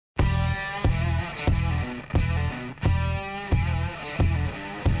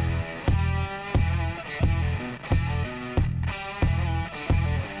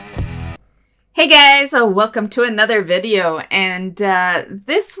Hey guys, welcome to another video, and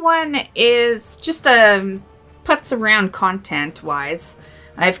this one is just a putz around content wise.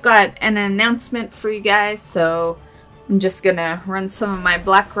 I've got an announcement for you guys, so I'm just gonna run some of my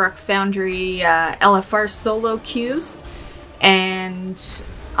BlackRock Foundry LFR solo queues, and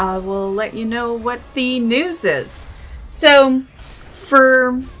I will let you know what the news is. So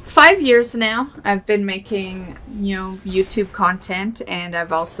for 5 years now, I've been making, YouTube content, and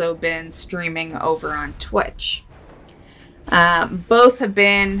I've also been streaming over on Twitch. Both have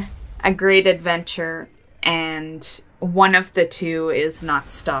been a great adventure, and one of the two is not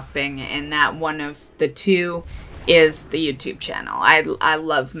stopping, and that one of the two is the YouTube channel. I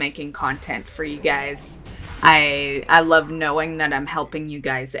love making content for you guys. I love knowing that I'm helping you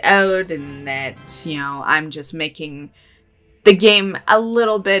guys out, and that, I'm just making the game a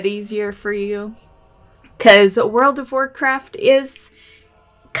little bit easier for you, because World of Warcraft is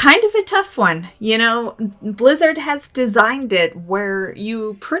kind of a tough one. Blizzard has designed it where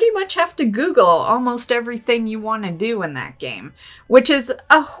you pretty much have to Google almost everything you want to do in that game, which is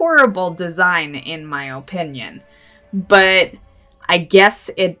a horrible design in my opinion. But I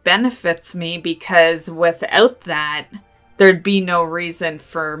guess it benefits me, because without that, there'd be no reason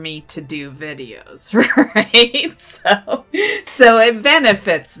for me to do videos, right? So it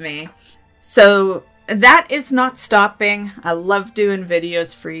benefits me. So that is not stopping. I love doing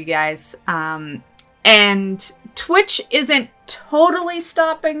videos for you guys. And Twitch isn't totally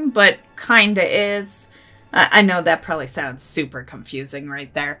stopping, but kinda is. I know that probably sounds super confusing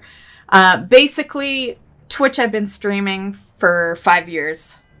right there. Basically, Twitch I've been streaming for 5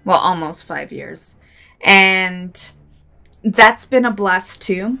 years. Well, almost 5 years. And that's been a blast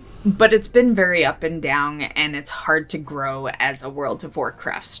too, but it's been very up and down, and it's hard to grow as a World of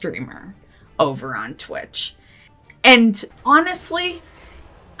Warcraft streamer over on Twitch. And honestly,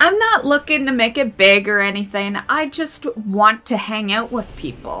 I'm not looking to make it big or anything. I just want to hang out with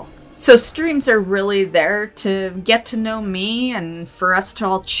people. So streams are really there to get to know me, and for us to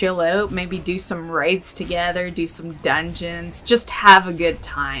all chill out, maybe do some raids together, do some dungeons, just have a good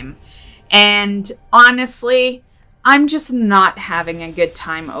time. And honestly, I'm just not having a good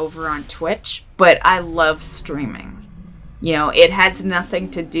time over on Twitch, but I love streaming. It has nothing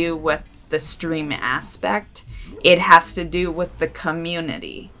to do with the stream aspect. It has to do with the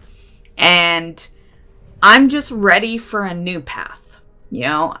community. And I'm just ready for a new path.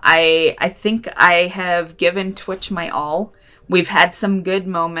 I think I have given Twitch my all. We've had some good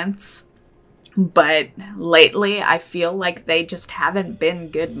moments, but lately I feel like they just haven't been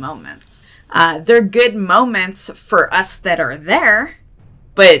good moments. They're good moments for us that are there,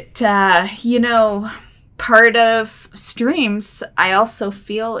 but, part of streams I also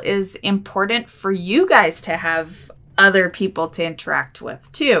feel is important for you guys to have other people to interact with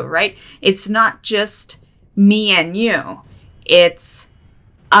too, right? It's not just me and you, it's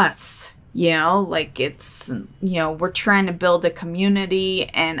us, it's, we're trying to build a community,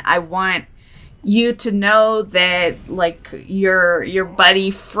 and I want you to know that, like, your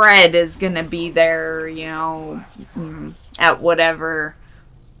buddy Fred is gonna be there, at whatever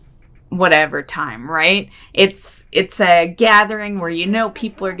time, right? It's a gathering where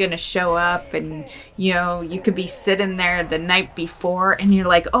people are gonna show up, and you could be sitting there the night before, and you're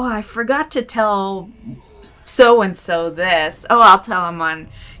like, oh, I forgot to tell so and so this. Oh, I'll tell them on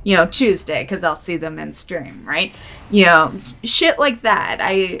Tuesday, because I'll see them in stream, right? Shit like that.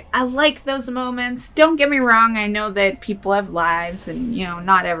 I like those moments. Don't get me wrong, I know that people have lives, and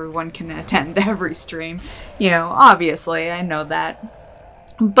not everyone can attend every stream. Obviously, I know that.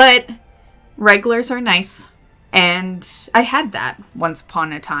 But regulars are nice, and I had that once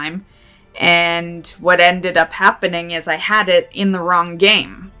upon a time. And what ended up happening is I had it in the wrong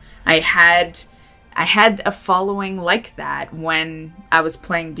game. I had a following like that when I was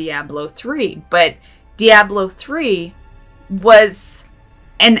playing Diablo 3, but Diablo 3 was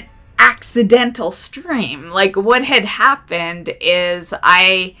an accidental stream. Like, what had happened is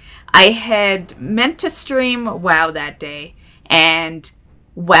I had meant to stream WoW that day, and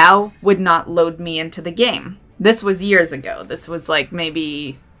WoW would not load me into the game. This was years ago. This was like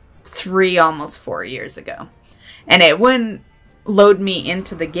maybe 3, almost 4 years ago. And it wouldn't load me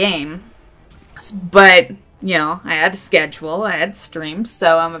into the game. But, I had a schedule, I had streams,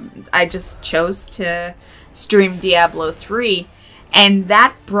 so I just chose to stream Diablo 3, and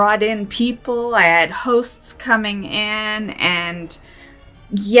that brought in people. I had hosts coming in, and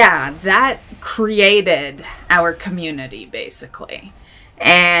yeah, that created our community, basically.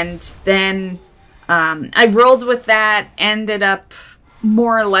 And then I rolled with that, ended up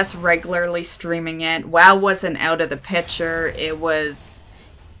more or less regularly streaming it. WoW wasn't out of the picture. It was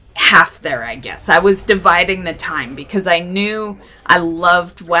half there, I guess. I was dividing the time because I knew I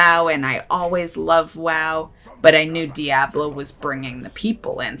loved WoW and I always loved WoW, but I knew Diablo was bringing the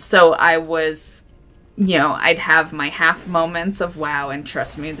people in. So I was, you know, I'd have my half moments of WoW, and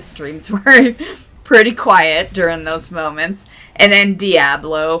trust me, the streams were pretty quiet during those moments. And then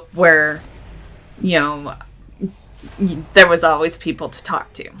Diablo, where, you know, there was always people to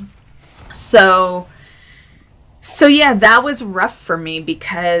talk to. So yeah, that was rough for me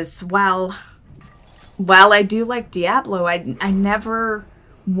because while I do like Diablo, I never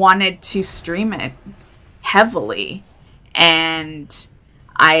wanted to stream it heavily, and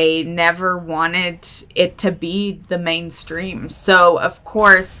I never wanted it to be the mainstream. So of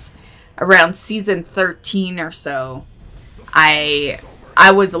course, around season 13 or so, I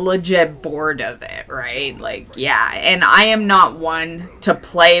was legit bored of it, right? Like, yeah, and I am not one to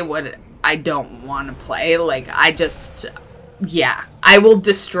play what I don't want to play. Like, yeah, I will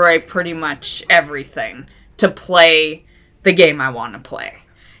destroy pretty much everything to play the game I want to play,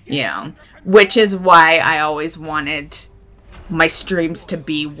 you know, which is why I always wanted my streams to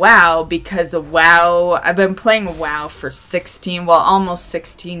be WoW, because of WoW, I've been playing WoW for almost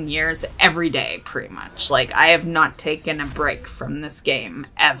 16 years every day, pretty much. Like, I have not taken a break from this game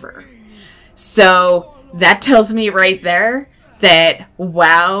ever. So that tells me right there that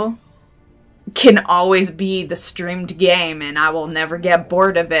WoW can always be the streamed game, and I will never get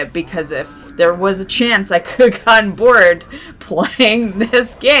bored of it, because if there was a chance I could have gotten bored playing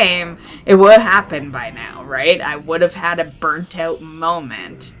this game, it would have happened by now, right? I would have had a burnt out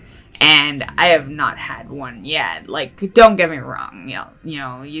moment, and I have not had one yet. Like, don't get me wrong, you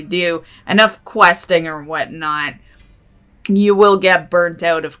know, you do enough questing or whatnot, you will get burnt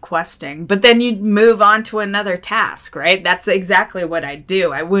out of questing, but then you move on to another task, right? That's exactly what I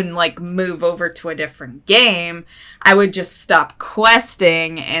do. I wouldn't like move over to a different game. I would just stop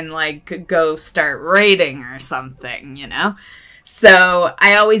questing and like go start raiding or something, you know? So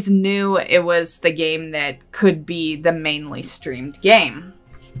I always knew it was the game that could be the mainly streamed game.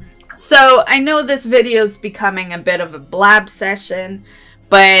 So I know this video is becoming a bit of a blab session,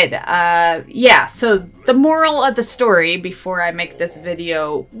 but, yeah, so the moral of the story, before I make this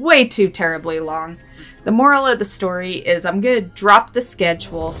video way too terribly long, the moral of the story is I'm going to drop the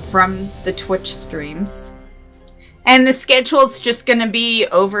schedule from the Twitch streams, and the schedule is just going to be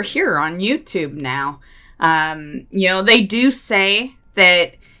over here on YouTube now. You know, they do say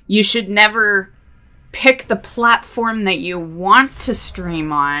that you should never pick the platform that you want to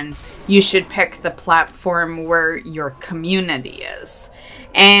stream on. You should pick the platform where your community is.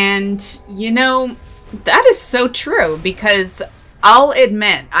 And, you know, that is so true, because I'll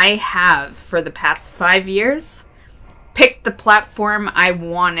admit I have, for the past 5 years, picked the platform I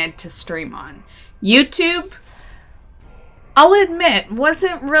wanted to stream on. YouTube, I'll admit,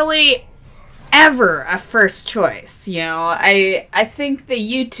 wasn't really ever a first choice. You know, I think the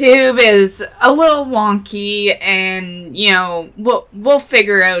YouTube is a little wonky, and, you know, we'll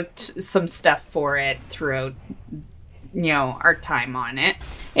figure out some stuff for it throughout, you know, our time on it.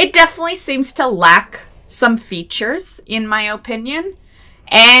 It definitely seems to lack some features, in my opinion,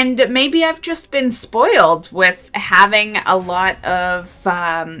 and maybe I've just been spoiled with having a lot of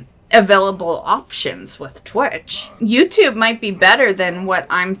available options with Twitch. YouTube might be better than what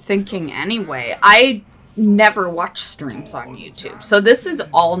I'm thinking anyway. I never watch streams on YouTube, so this is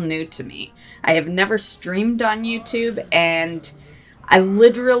all new to me. I have never streamed on YouTube, and I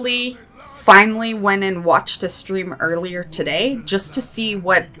literally finally went and watched a stream earlier today just to see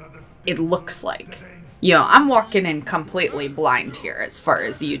what it looks like. You know, I'm walking in completely blind here as far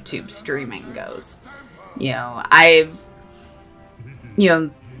as YouTube streaming goes. You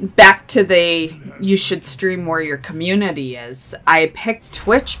know, back to the you should stream where your community is. I picked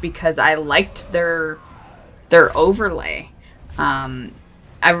Twitch because I liked their overlay.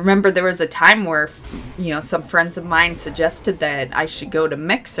 I remember there was a time where, you know, some friends of mine suggested that I should go to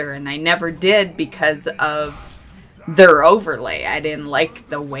Mixer, and I never did because of their overlay. I didn't like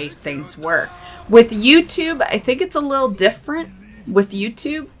the way things were. With YouTube, I think it's a little different with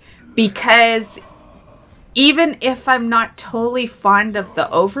YouTube, because even if I'm not totally fond of the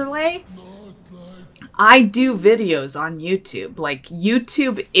overlay, I do videos on YouTube. Like,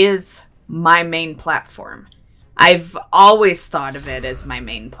 YouTube is my main platform. I've always thought of it as my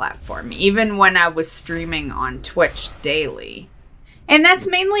main platform, even when I was streaming on Twitch daily. And that's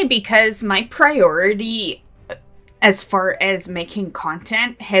mainly because my priority as far as making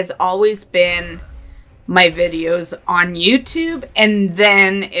content has always been my videos on YouTube, and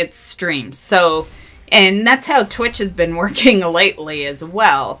then it's streamed. So, and that's how Twitch has been working lately as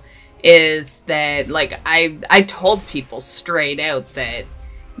well, is that, like, I told people straight out that,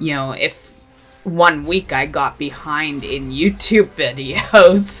 you know, if 1 week I got behind in YouTube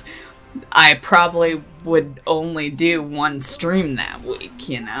videos, I probably would only do 1 stream that week,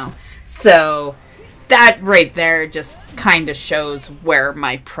 you know? So that right there just kind of shows where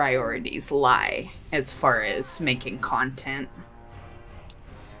my priorities lie as far as making content.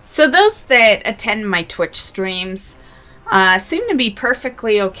 So those that attend my Twitch streams seem to be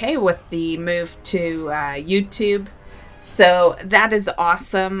perfectly okay with the move to YouTube. So that is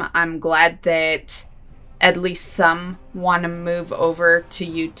awesome. I'm glad that at least some want to move over to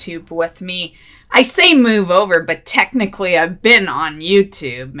YouTube with me. I say move over, but technically I've been on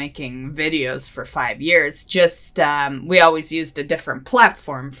YouTube making videos for 5 years. Just we always used a different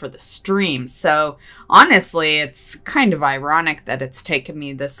platform for the stream. So honestly, it's kind of ironic that it's taken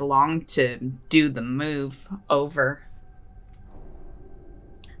me this long to do the move over.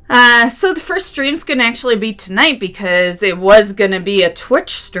 So the first stream's gonna actually be tonight because it was gonna be a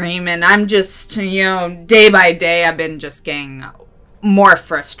Twitch stream, and I'm just, you know, day by day I've been just getting more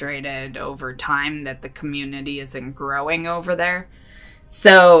frustrated over time that the community isn't growing over there.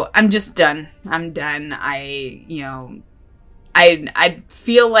 So I'm just done. I'm done. I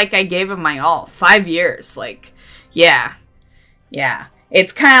feel like I gave it my all. 5 years. Like, yeah.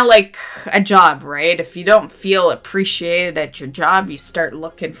 It's kind of like a job, right? If you don't feel appreciated at your job, you start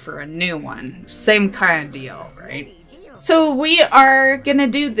looking for a new one. Same kind of deal, right? So we are going to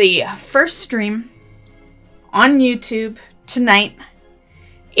do the first stream on YouTube tonight.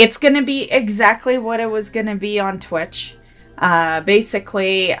 It's going to be exactly what it was going to be on Twitch.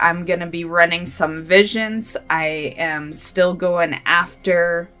 Basically, I'm going to be running some visions. I am still going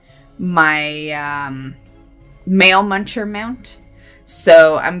after my male muncher mount.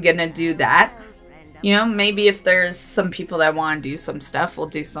 So I'm going to do that. You know, maybe if there's some people that want to do some stuff, we'll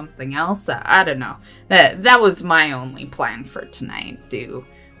do something else. I don't know. That was my only plan for tonight. Do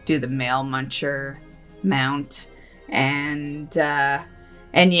the male muncher mount. And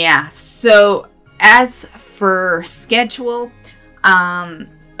yeah. So as for schedule,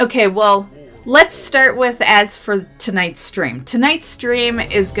 okay, well, let's start with as for tonight's stream. Tonight's stream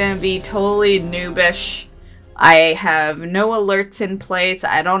is going to be totally noobish. I have no alerts in place.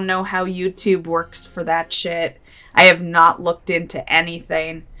 I don't know how YouTube works for that shit. I have not looked into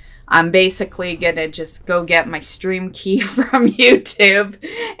anything. I'm basically gonna just go get my stream key from YouTube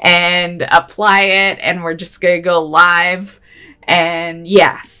and apply it, and we're just gonna go live. And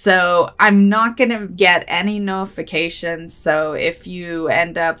yeah, so I'm not gonna get any notifications. So if you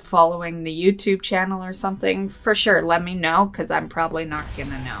end up following the YouTube channel or something, for sure let me know, because I'm probably not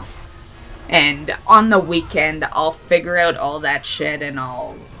gonna know. And on the weekend, I'll figure out all that shit, and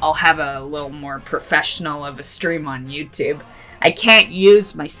I'll have a little more professional of a stream on YouTube. I can't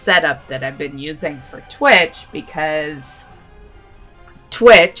use my setup that I've been using for Twitch because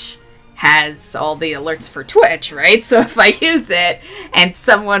Twitch has all the alerts for Twitch, right? So if I use it and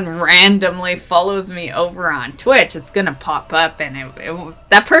someone randomly follows me over on Twitch, it's gonna pop up, and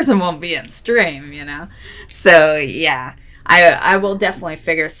that person won't be in stream, you know? So yeah. I will definitely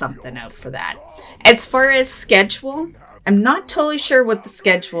figure something out for that. As far as schedule, I'm not totally sure what the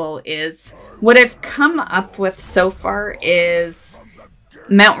schedule is. What I've come up with so far is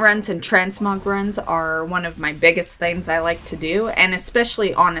mount runs and transmog runs are one of my biggest things I like to do, and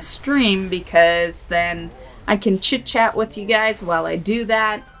especially on a stream, because then I can chit chat with you guys while I do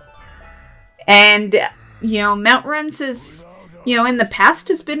that. And, you know, mount runs is, you know, in the past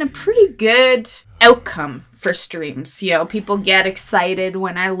has been a pretty good outcome for streams. You know, people get excited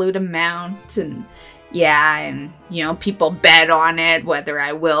when I loot a mount, and yeah, and you know, people bet on it whether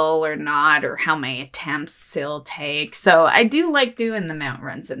I will or not, or how many attempts it'll take. So I do like doing the mount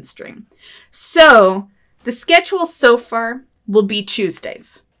runs in stream. So the schedule so far will be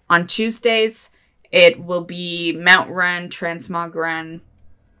Tuesdays. On Tuesdays, it will be mount run, transmog run,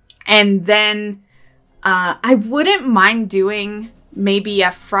 and then I wouldn't mind doing maybe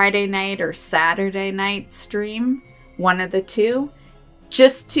a Friday night or Saturday night stream, one of the two,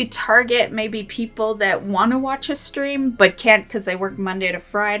 just to target maybe people that want to watch a stream but can't because they work Monday to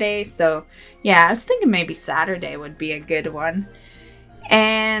Friday. So yeah, I was thinking maybe Saturday would be a good one.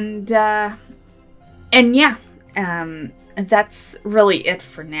 And yeah, that's really it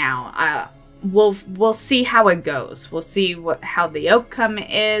for now. We'll see how it goes. We'll see how the outcome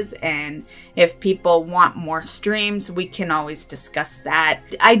is, and if people want more streams, we can always discuss that.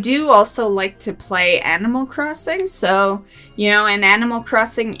 I do also like to play Animal Crossing, so you know, and Animal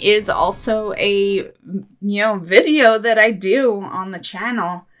Crossing is also a video that I do on the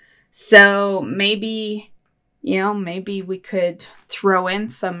channel. So maybe maybe we could throw in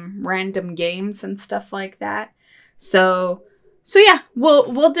some random games and stuff like that. So So yeah,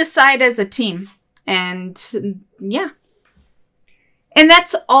 we'll decide as a team. And yeah. And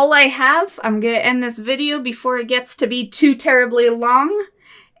that's all I have. I'm going to end this video before it gets to be too terribly long.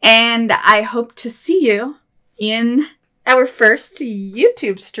 And I hope to see you in our first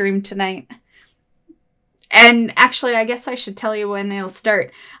YouTube stream tonight. And actually, I guess I should tell you when it'll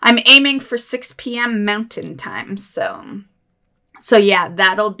start. I'm aiming for 6 p.m. Mountain Time. So yeah,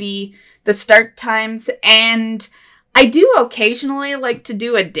 that'll be the start times. And I do occasionally like to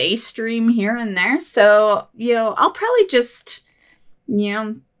do a day stream here and there. So, I'll probably just,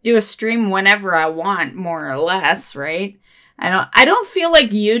 do a stream whenever I want, more or less, right? I don't feel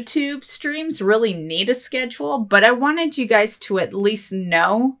like YouTube streams really need a schedule, but I wanted you guys to at least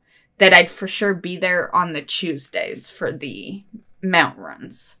know that I'd for sure be there on the Tuesdays for the mount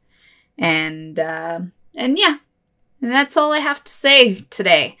runs. And yeah, and that's all I have to say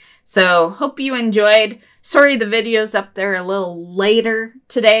today. So hope you enjoyed. Sorry the video's up there a little later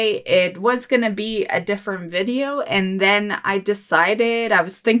today. It was going to be a different video, and then I decided, I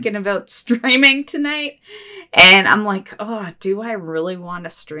was thinking about streaming tonight, and I'm like, oh, do I really want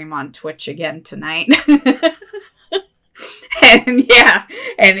to stream on Twitch again tonight? And yeah,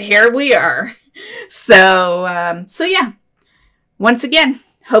 and here we are. So yeah, once again,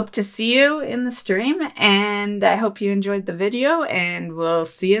 hope to see you in the stream, and I hope you enjoyed the video, and we'll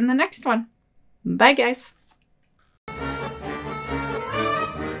see you in the next one. Bye, guys.